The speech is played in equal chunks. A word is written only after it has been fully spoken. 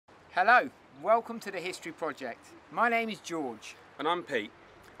Hello, welcome to the History Project. My name is George. And I'm Pete,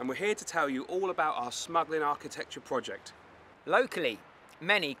 and we're here to tell you all about our Smuggling Architecture project. Locally,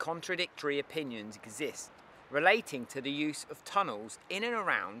 many contradictory opinions exist relating to the use of tunnels in and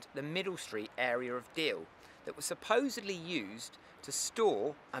around the Middle Street area of Deal that were supposedly used to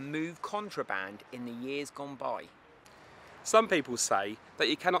store and move contraband in the years gone by. Some people say that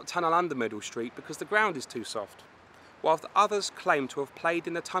you cannot tunnel under Middle Street because the ground is too soft, whilst others claim to have played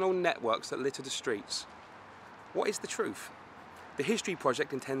in the tunnel networks that litter the streets. What is the truth? The History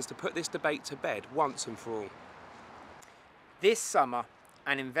Project intends to put this debate to bed once and for all. This summer,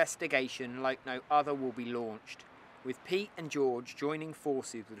 an investigation like no other will be launched, with Pete and George joining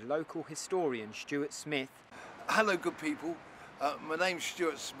forces with local historian Stuart Smith. Hello, good people. My name's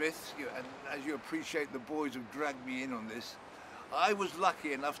Stuart Smith, and as you appreciate, the boys have dragged me in on this. I was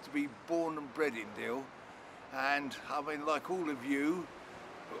lucky enough to be born and bred in Deal, and I mean, like all of you,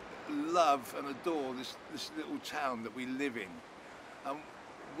 love and adore this little town that we live in.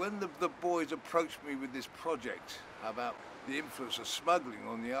 When the boys approached me with this project about the influence of smuggling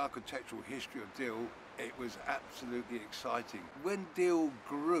on the architectural history of Deal, it was absolutely exciting. When Deal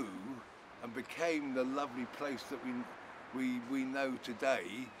grew and became the lovely place that we know today,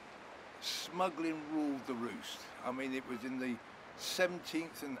 smuggling ruled the roost. I mean, it was in the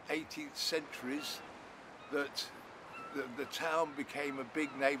 17th and 18th centuries that the town became a big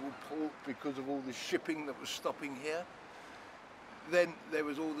naval port because of all the shipping that was stopping here. Then there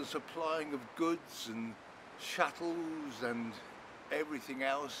was all the supplying of goods and shuttles and everything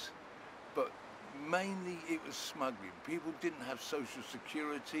else, but mainly it was smuggling. People didn't have social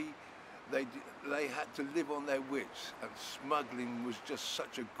security. They had to live on their wits, and smuggling was just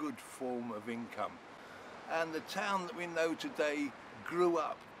such a good form of income. And the town that we know today grew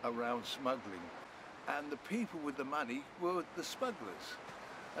up around smuggling, and the people with the money were the smugglers.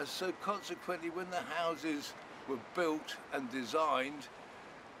 And so consequently, when the houses were built and designed,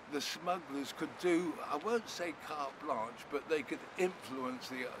 the smugglers could do, I won't say carte blanche, but they could influence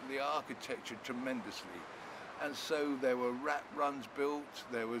the architecture tremendously. And so there were rat runs built,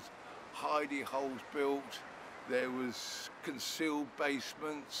 there was hidey holes built, there was concealed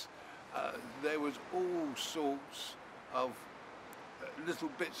basements, there was all sorts of little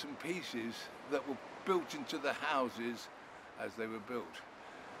bits and pieces that were built into the houses as they were built.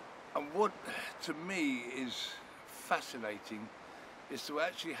 And what to me is fascinating is to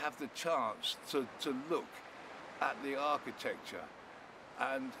actually have the chance to look at the architecture.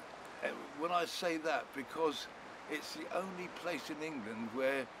 And when I say that, because it's the only place in England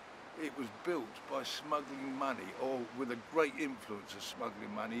where it was built by smuggling money, or with a great influence of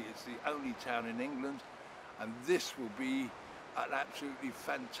smuggling money. It's the only town in England, and this will be an absolutely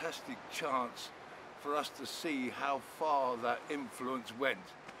fantastic chance for us to see how far that influence went.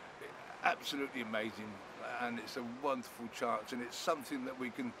 Absolutely amazing, and it's a wonderful chance, and it's something that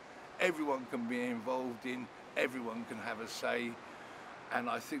everyone can be involved in, everyone can have a say, and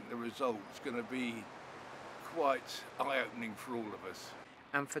I think the result's going to be quite eye-opening for all of us.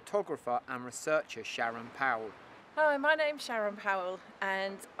 And photographer and researcher Sharon Powell. Hi, my name's Sharon Powell,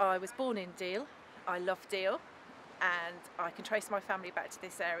 and I was born in Deal. I love Deal, and I can trace my family back to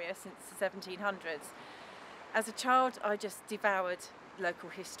this area since the 1700s. As a child, I just devoured local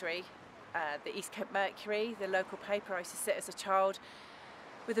history. The East Kent Mercury, the local paper, I used to sit as a child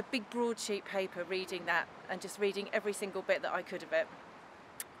with a big broadsheet paper reading that, and just reading every single bit that I could of it.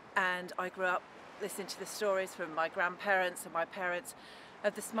 And I grew up listening to the stories from my grandparents and my parents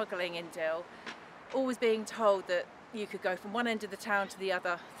of the smuggling in Deal, always being told that you could go from one end of the town to the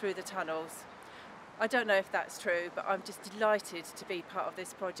other through the tunnels. I don't know if that's true, but I'm just delighted to be part of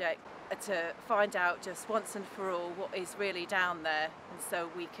this project, to find out just once and for all what is really down there, and so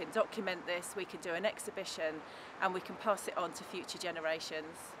we can document this, we can do an exhibition, and we can pass it on to future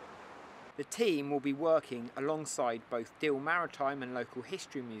generations. The team will be working alongside both Deal Maritime and Local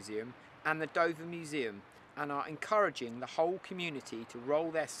History Museum and the Dover Museum, and are encouraging the whole community to roll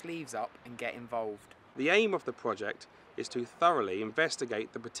their sleeves up and get involved. The aim of the project is to thoroughly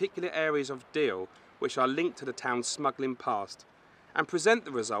investigate the particular areas of Deal which are linked to the town's smuggling past, and present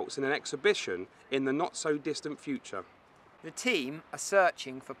the results in an exhibition in the not so distant future. The team are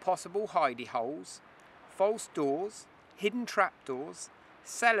searching for possible hidey holes, false doors, hidden trapdoors,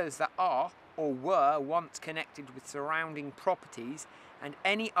 cellars that are or were once connected with surrounding properties, and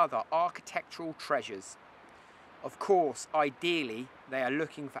any other architectural treasures. Of course, ideally, they are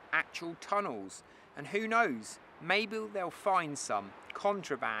looking for actual tunnels, and who knows, maybe they'll find some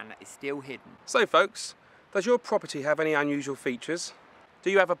contraband that is still hidden. So folks, does your property have any unusual features? Do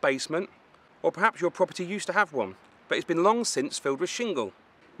you have a basement? Or perhaps your property used to have one, but it's been long since filled with shingle?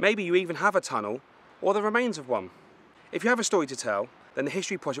 Maybe you even have a tunnel or the remains of one. If you have a story to tell, then the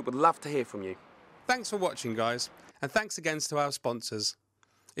History Project would love to hear from you. Thanks for watching, guys, and thanks again to our sponsors.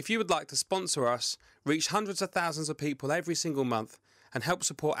 If you would like to sponsor us, reach hundreds of thousands of people every single month, and help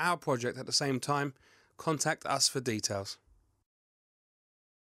support our project at the same time, contact us for details.